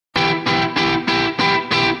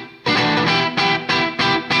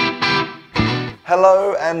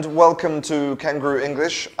Hello and welcome to Canguro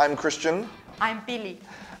English. I'm Christian. I'm Pili.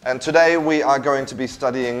 And today we are going to be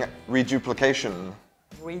studying reduplication.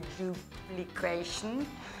 Reduplication?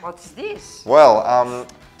 What's this? Well,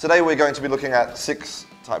 today we're going to be looking at 6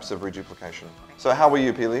 types of reduplication. So how are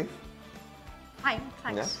you, Pili? Fine,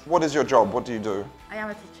 thanks. Yeah? What is your job? What do you do? I am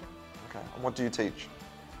a teacher. Okay. And what do you teach?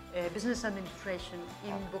 Business administration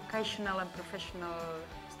in vocational and professional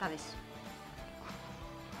studies.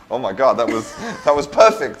 Oh my God, that was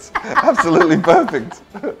perfect. Absolutely perfect.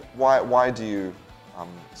 Why do you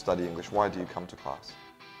study English? Why do you come to class?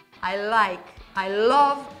 I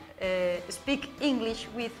love speak English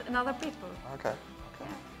with another people. Okay.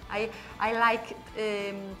 Yeah. I like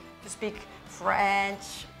to speak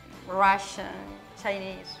French, Russian,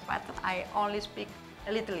 Chinese, but I only speak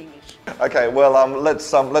a little English. Okay, well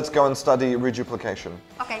let's go and study reduplication.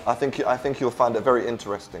 Okay. I think you'll find it very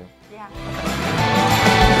interesting. Yeah.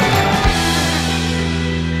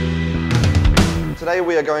 Today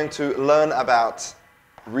we are going to learn about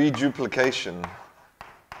reduplication.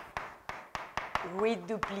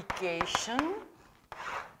 Reduplication?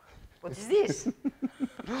 What is this?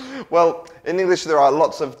 Well, in English there are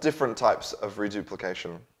lots of different types of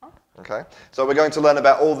reduplication. Okay, so we're going to learn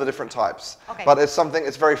about all the different types. Okay. But it's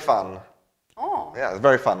very fun. Oh. Yeah, it's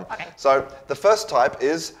very fun. Okay. So the first type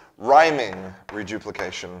is rhyming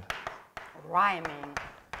reduplication. Rhyming.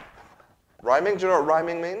 Rhyming, do you know what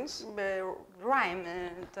rhyming means? Rhyme.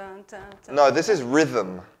 Dun, dun, dun. No, this is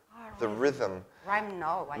rhythm. Oh, The rhythm. Rhyme,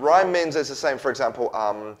 no. Rhyme means it's the same. For example,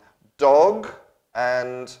 dog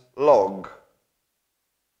and log.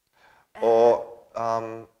 Or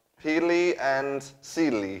Pili and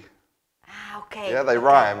Seely. Ah, okay. Yeah, they okay.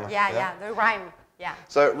 rhyme. Yeah, they rhyme. Yeah.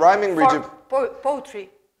 So rhyming Poetry.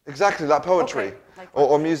 exactly like poetry, Okay, like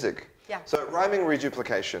or music. Yeah. So rhyming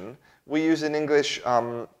reduplication we use in English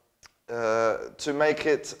to make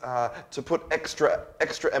it to put extra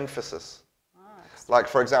emphasis. Like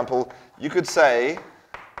for example, you could say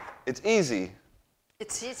it's easy.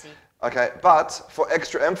 It's easy. Okay, but for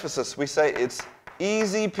extra emphasis we say it's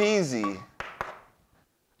easy-peasy.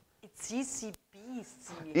 It's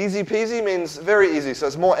easy-peasy. Easy-peasy means very easy, so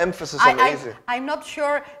it's more emphasis on the easy. I'm not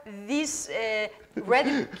sure this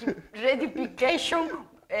reduplication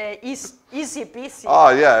is easy-peasy. Oh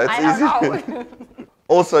yeah, it's I easy. don't know.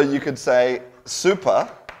 Also, you could say super.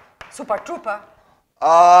 Super-duper.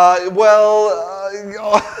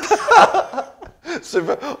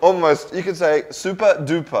 Super, almost. You could say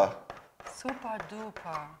super-duper.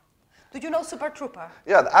 Super-duper. Do you know super-trooper?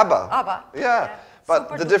 Yeah, the ABBA. ABBA. Yeah, but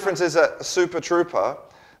the Super-duper. difference is a super trooper.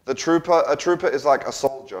 A trooper is like a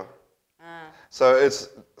soldier. So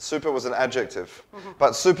super was an adjective,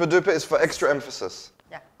 but super-duper is for extra emphasis.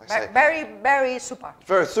 Yeah. Very, very super.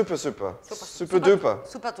 Very super-duper.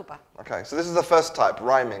 Super-duper. Okay, so this is the first type,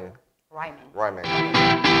 rhyming. Rhyming.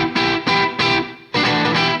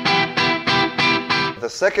 The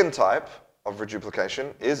second type of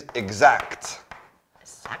reduplication is exact.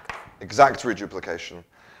 Exact. Exact reduplication.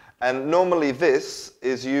 And normally this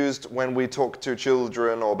is used when we talk to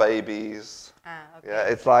children or babies. Okay. Yeah,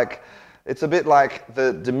 it's a bit like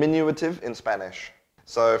the diminutive in Spanish.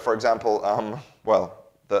 So for example,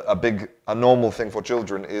 a normal thing for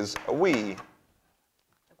children is a wee.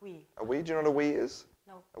 A wee. A wee, do you know what a wee is?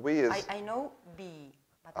 No. A wee is... I know bee,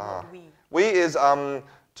 but not wee. Wee is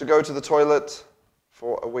to go to the toilet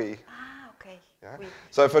for a wee. Ah, okay. Yeah? Wee.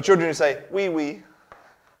 So for children you say wee wee.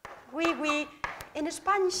 Wee. In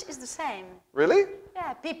Spanish is the same. Really?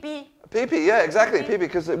 Yeah, pee-pee. Pee-pee, yeah, exactly, Wee. pee-pee,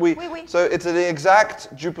 because Wee. so it's an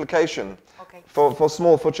exact duplication Okay. for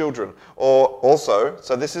children. Or also,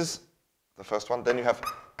 so this is the first one, then you have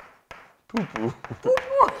poo-poo.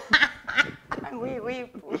 Poo-poo. Wee. Wee,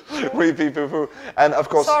 pee, poo-poo. And of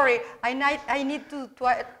course... Sorry, I need to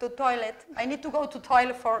toilet. I need to go to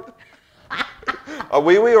toilet for... A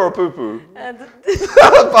wee-wee or a poo-poo?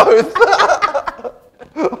 Both.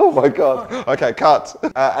 Oh my God. Okay, cut.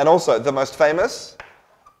 And also, the most famous...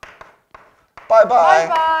 Bye-bye.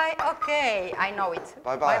 Bye-bye. Okay, I know it.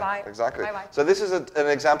 Bye-bye. Bye-bye. Exactly. Bye-bye. So this is an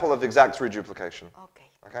example of exact reduplication. Okay.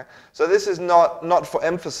 Okay. So this is not for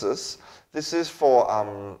emphasis. This is for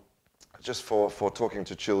just for talking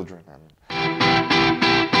to children.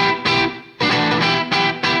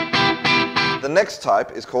 The next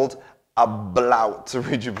type is called Ablaut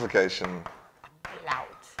reduplication.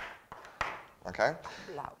 Ablaut. Okay.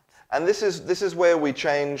 Ablaut. And this is where we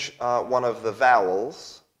change one of the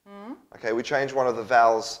vowels. Okay, we change one of the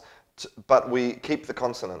vowels, but we keep the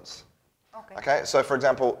consonants. Okay. Okay. So for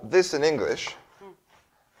example, this in English.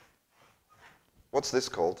 What's this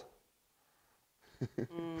called?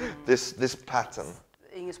 This pattern.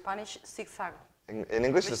 In Spanish, zig-zag. In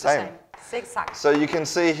English, It's the same. Zig-zag. So you can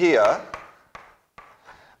see here,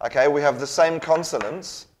 okay, we have the same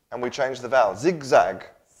consonants and we change the vowel. Zig-zag.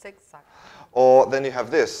 Zig-zag. Or then you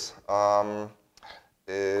have this.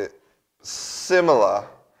 Similar.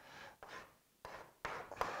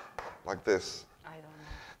 Like this. I don't know.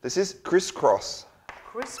 This is criss-cross.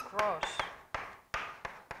 Criss-cross.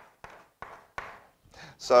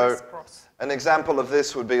 So Criss-cross. an example of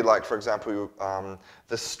this would be like, for example,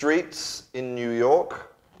 the streets in New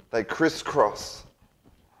York, they crisscross.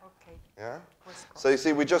 Okay. Yeah. Criss-cross. So you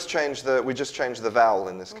see, we just changed the vowel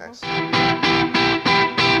in this case.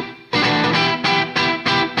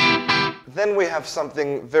 Then we have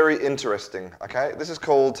something very interesting. Okay, this is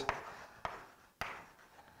called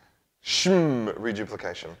shm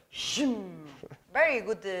reduplication. Shm. Very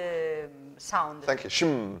good sound. Thank you.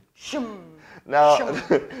 Shm. Shm. Now,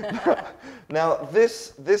 Shm. now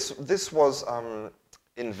this was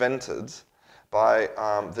invented by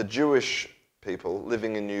the Jewish people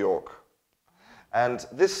living in New York, and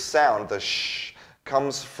this sound, the sh,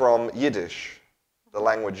 comes from Yiddish, the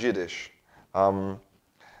language Yiddish,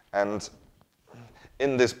 and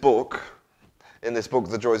in this book,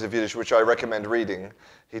 The Joys of Yiddish, which I recommend reading,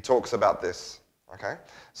 he talks about this. Okay,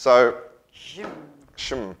 so Shm.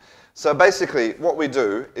 shm. So basically, what we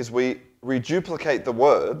do is we reduplicate the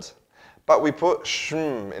word, but we put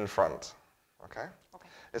shm in front. Okay? Okay.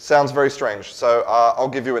 It sounds very strange. So I'll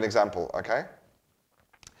give you an example. Okay?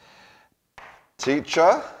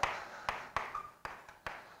 Teacher,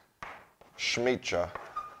 schmeacher.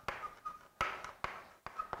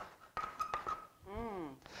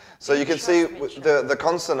 So you can see the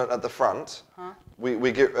consonant at the front, we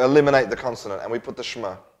eliminate the consonant and we put the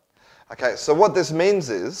shma. Okay, so what this means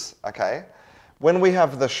is, okay, when we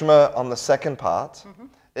have the shma on the second part,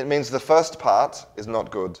 it means the first part is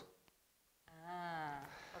not good. Ah,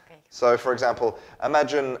 okay. So for example,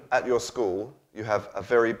 imagine at your school you have a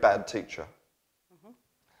very bad teacher.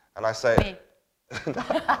 And I say, Me.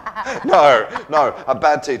 no, a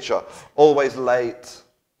bad teacher, always late.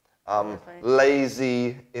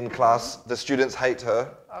 Lazy in class, the students hate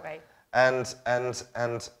her, Okay. and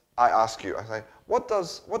I ask you, I say, what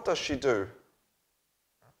does she do?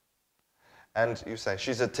 And you say,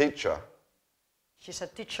 she's a teacher. She's a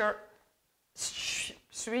teacher.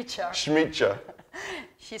 Switcher. Schmeacher.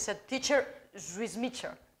 She's a teacher.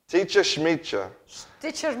 Zwizmicher. Teacher schmeacher.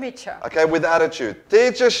 Teacher Mitcher. Okay, with attitude.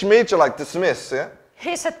 Teacher schmeacher, like dismiss, yeah?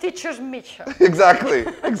 He's a teacher's Mitcher. Exactly.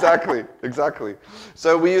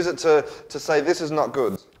 So we use it to say this is not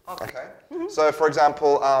good. Okay. So for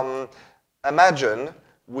example, imagine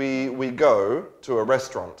we go to a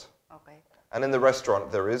restaurant. Okay. And in the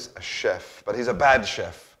restaurant there is a chef, but he's a bad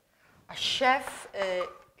chef. A chef.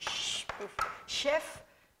 Chef.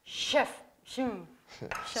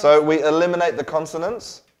 So we eliminate the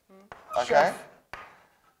consonants. Okay.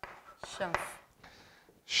 Chef.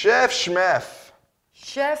 Chef schmef.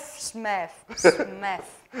 Chef Smith.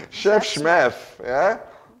 Smith. Chef schmef. Yeah.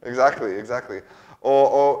 Exactly.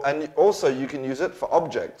 And also you can use it for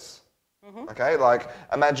objects. Okay. Like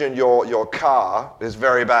imagine your car is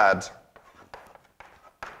very bad.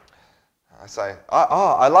 I say,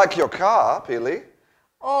 I like your car, Pili.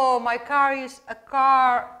 Oh, my car is a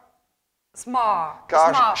car. Smart.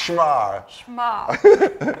 Car Smart.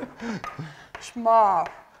 schmar. Smart.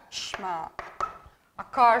 Smart. A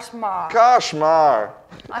car smart. Car schmar.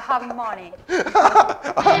 I have money.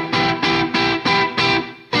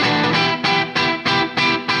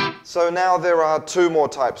 So now there are two more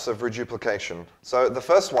types of reduplication. So the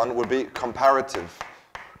first one would be comparative.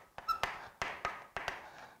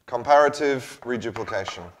 Comparative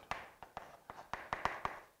reduplication.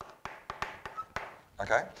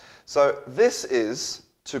 Okay? So this is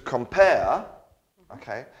to compare,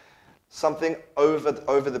 okay, something over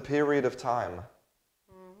the period of time.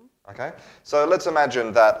 Okay? So let's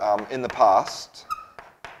imagine that in the past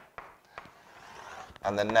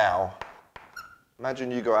and then now.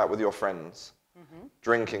 Imagine you go out with your friends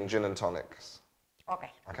drinking gin and tonics.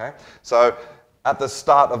 Okay. Okay? So at the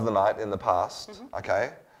start of the night in the past,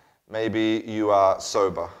 okay, maybe you are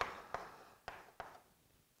sober.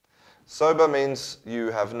 Sober means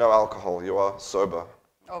you have no alcohol, you are sober.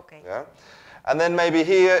 Okay. Yeah? And then maybe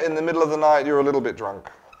here in the middle of the night you're a little bit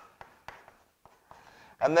drunk.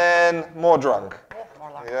 And then more drunk. Oh,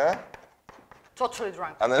 more like Yeah? totally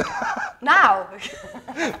drunk. And then Now.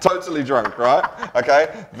 totally drunk, right?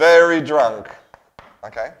 Okay? Very drunk.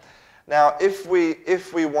 Okay? Now if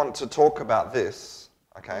we want to talk about this,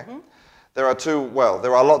 okay, there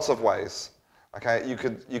are lots of ways. Okay, you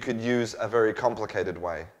could use a very complicated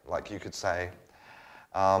way. Like you could say,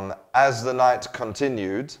 as the night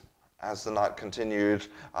continued, as the night continued,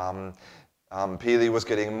 Pili was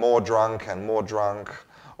getting more drunk and more drunk,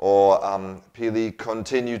 or Pili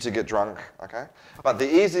continued to get drunk, okay? But the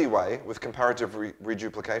easy way with comparative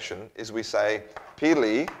reduplication is we say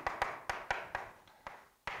Pili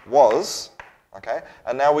was, okay?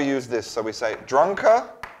 And now we use this, so we say drunker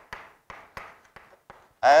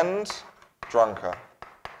and drunker.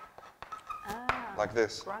 Like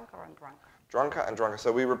this. Drunker and drunker. Drunker and drunker.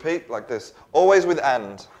 So we repeat like this, always with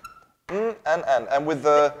and with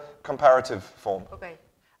the comparative form. Okay.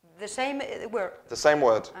 The same word. The same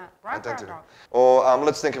word. Drunker and drunk. Or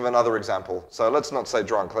let's think of another example. So let's not say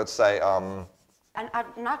drunk. Let's say. An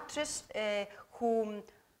actress who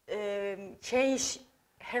changed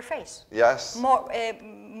her face. Yes. More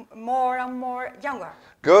and more younger.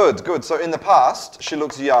 Good, good. So in the past, she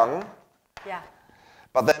looks young. Yeah.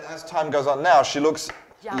 But then as time goes on now, she looks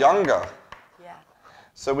younger. Yeah.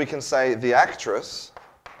 So we can say the actress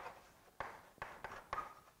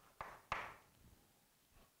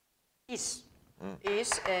is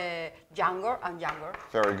younger and younger.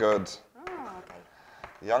 Very good. Oh, okay.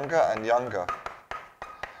 Younger and younger.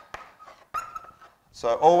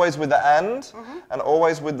 So always with the and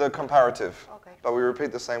always with the comparative. Okay. But we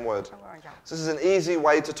repeat the same word. So this is an easy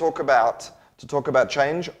way to talk about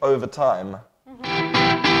change over time.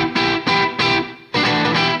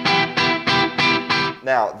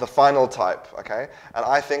 Now, the final type, okay? And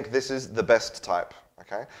I think this is the best type,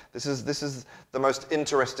 okay? This is the most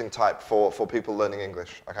interesting type for people learning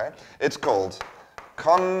English, okay? It's called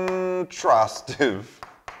contrastive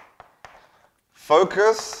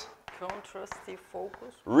focus. Contrastive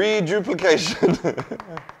focus. Reduplication.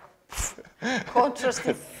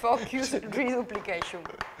 Contrastive focus reduplication.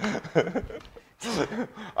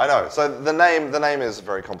 I know. So the name is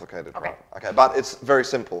very complicated, okay. Right? Okay, but it's very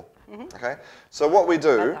simple. Okay. So what we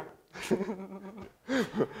do,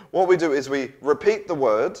 is we repeat the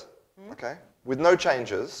word, okay, with no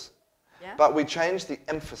changes, but we change the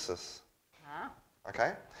emphasis.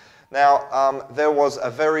 Okay. Now there was a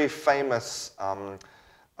very famous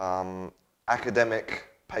academic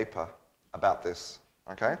paper about this.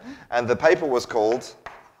 Okay, and the paper was called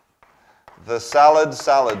the salad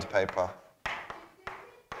paper.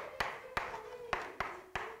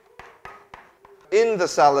 In the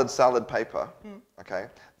salad paper, okay,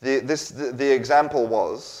 the example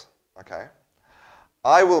was, okay,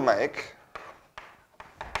 I will make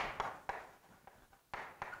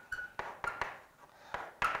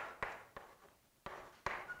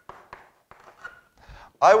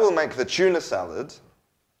the tuna salad,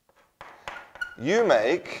 you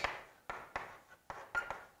make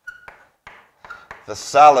the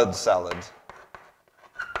salad.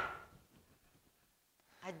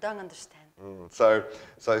 I don't understand. So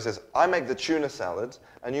he says, I make the tuna salad,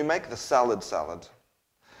 and you make the salad.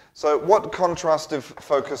 So what contrastive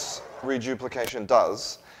focus reduplication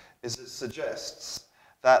does is it suggests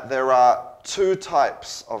that there are two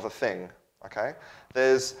types of a thing, okay?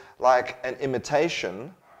 There's like an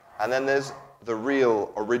imitation, and then there's the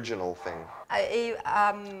real, original thing.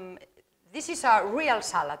 This is a real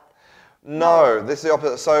salad. No, this is the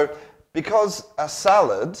opposite. So because a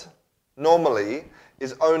salad normally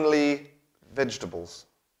is only vegetables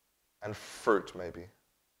and fruit, maybe.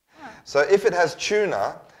 So if it has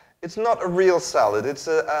tuna, it's not a real salad. It's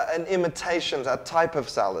an imitation, a type of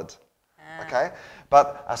salad. Okay?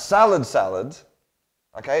 But a salad,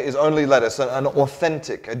 okay, is only lettuce, an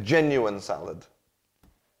authentic, a genuine salad.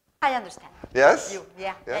 I understand. Yes?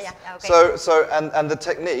 Yeah. Okay. So and the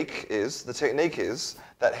technique is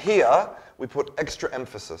that here we put extra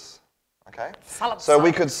emphasis. Okay?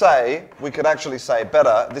 We could actually say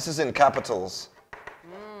better, this is in capitals.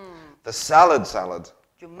 The salad.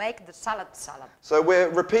 You make the salad. So we're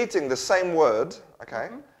repeating the same word, okay,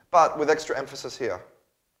 but with extra emphasis here.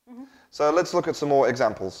 So let's look at some more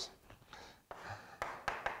examples.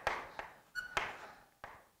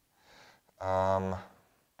 I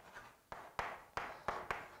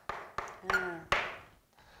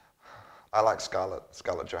like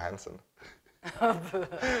Scarlett Johansson.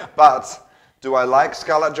 But do I like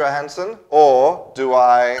Scarlett Johansson, or do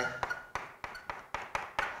I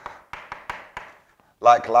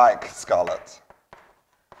like Scarlett?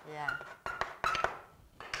 Yeah.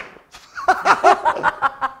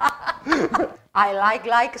 I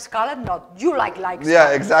like Scarlett, not you like Scarlett.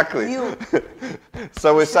 Yeah, exactly. You.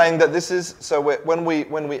 So we're saying that this is, so when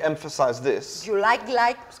we emphasize this. You like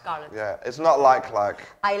Scarlett. Yeah, it's not like.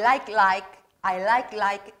 I like, I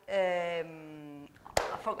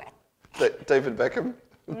forget. David Beckham?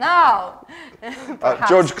 No.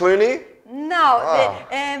 George Clooney? No,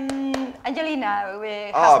 Angelina.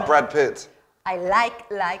 Brad Pitt. I like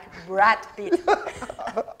Brad Pitt.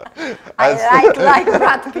 I like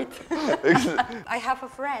Brad Pitt. I have a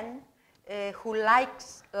friend who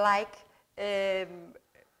likes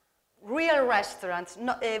real restaurants,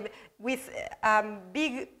 with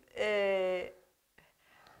big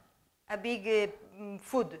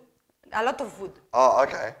food, a lot of food. Oh,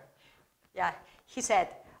 okay. Yeah, he said,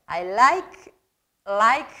 I like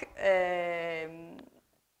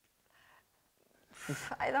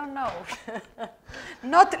I don't know,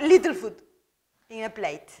 not little food in a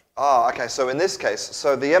plate. Oh, okay. So in this case,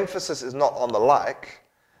 so the emphasis is not on the like,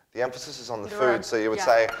 the emphasis is on the food. So you would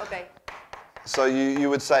say, okay. So you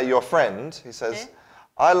would say your friend, he says,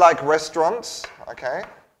 I like restaurants, okay?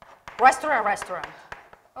 Restaurant.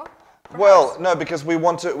 Oh, well, no, because we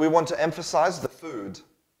want to emphasize the food.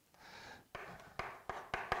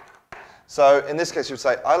 So in this case, you would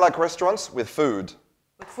say, I like restaurants with food.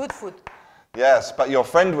 With food. Yes, but your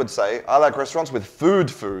friend would say, I like restaurants with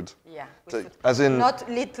food. Yeah, so, as in not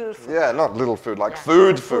little food. Yeah, not little food, like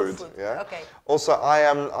food. Yeah. Okay. Also, I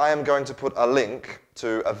am going to put a link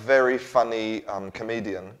to a very funny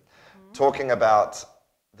comedian talking about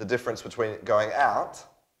the difference between going out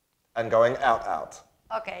and going out.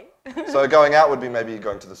 Okay. So going out would be maybe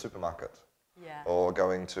going to the supermarket. Yeah. Or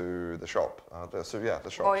going to the shop. The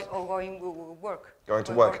shop. Going to work. Going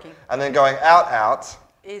to work. Working. And then going out.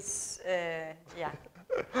 It's, yeah.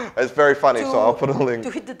 It's very funny, so I'll put a link.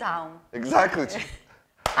 To hit the town. Exactly.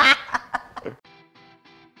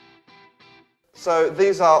 So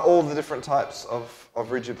these are all the different types of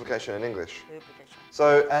reduplication in English. Reduplication.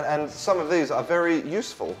 So, and some of these are very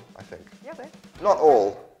useful, I think. Yeah, okay. Not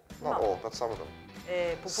all, but some of them.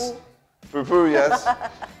 Poo-poo. Poo-poo, yes.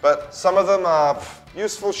 But some of them are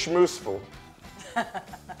useful schmooseful.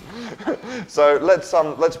 So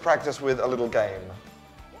let's practice with a little game.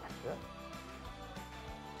 Yeah.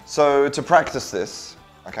 So to practice this,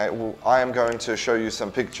 okay, well, I am going to show you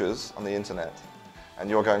some pictures on the internet, and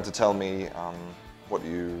you're going to tell me what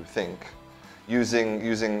you think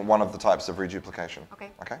using one of the types of reduplication.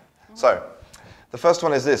 Okay. Okay. So the first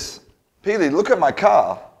one is this. Pili, look at my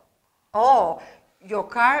car. Oh, your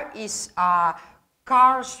car is smart.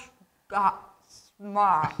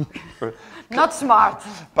 Not smart.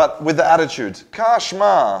 But with the attitude. Car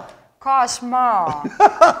schma. Car smart.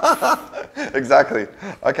 Exactly.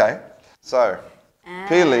 Okay. So,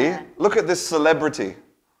 Pili, look at this celebrity.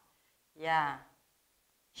 Yeah.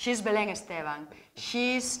 She's Belén Esteban.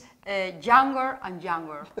 She's younger and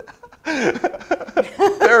younger.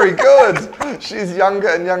 Very good. She's younger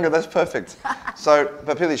and younger. That's perfect. So,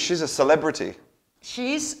 but Pili, she's a celebrity.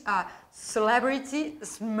 She's a celebrity.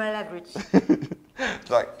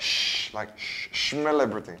 like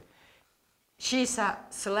schmelebrity. She's a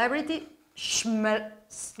celebrity.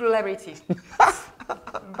 Celebrity.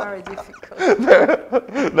 Very difficult.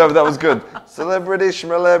 No, but that was good. Celebrity,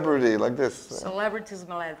 schmelebrity, like this.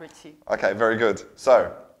 Celebrity. Okay, very good.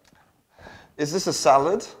 So, is this a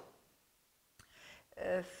salad?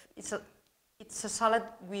 It's a salad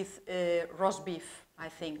with roast beef, I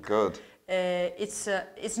think. Good.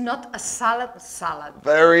 It's not a salad.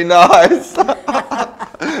 Very nice.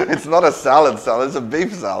 It's not a salad, it's a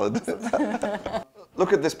beef salad.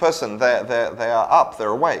 Look at this person. They are up. They're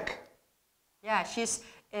awake. Yeah, she's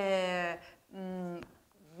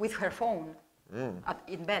with her phone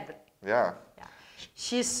in bed. Yeah.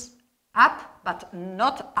 She's up, but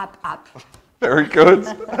not up. Very good.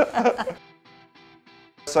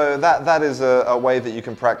 So that is a way that you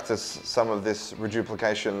can practice some of this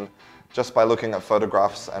reduplication just by looking at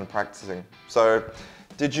photographs and practicing. So,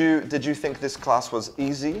 did you think this class was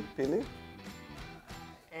easy, Pili?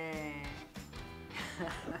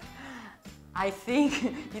 I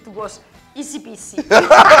think it was easy-peasy.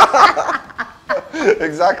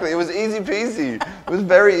 Exactly, it was easy-peasy. It was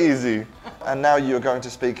very easy. And now you're going to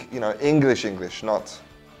speak, English, not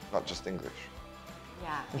just English.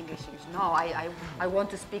 Yeah, English. No, I want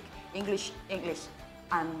to speak English,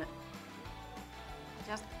 and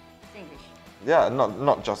just English. Yeah,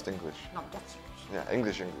 not just English. Not just English. Yeah,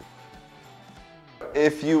 English.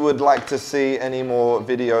 If you would like to see any more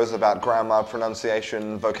videos about grammar,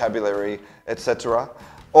 pronunciation, vocabulary, etc.,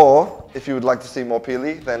 or if you would like to see more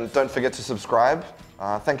Pili, then don't forget to subscribe.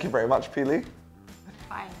 Thank you very much, Pili.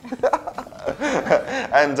 Fine.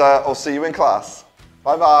 And I'll see you in class.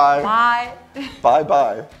 Bye-bye. Bye.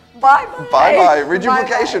 Bye-bye. Bye-bye. Bye-bye.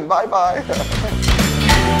 Reduplication. Bye-bye.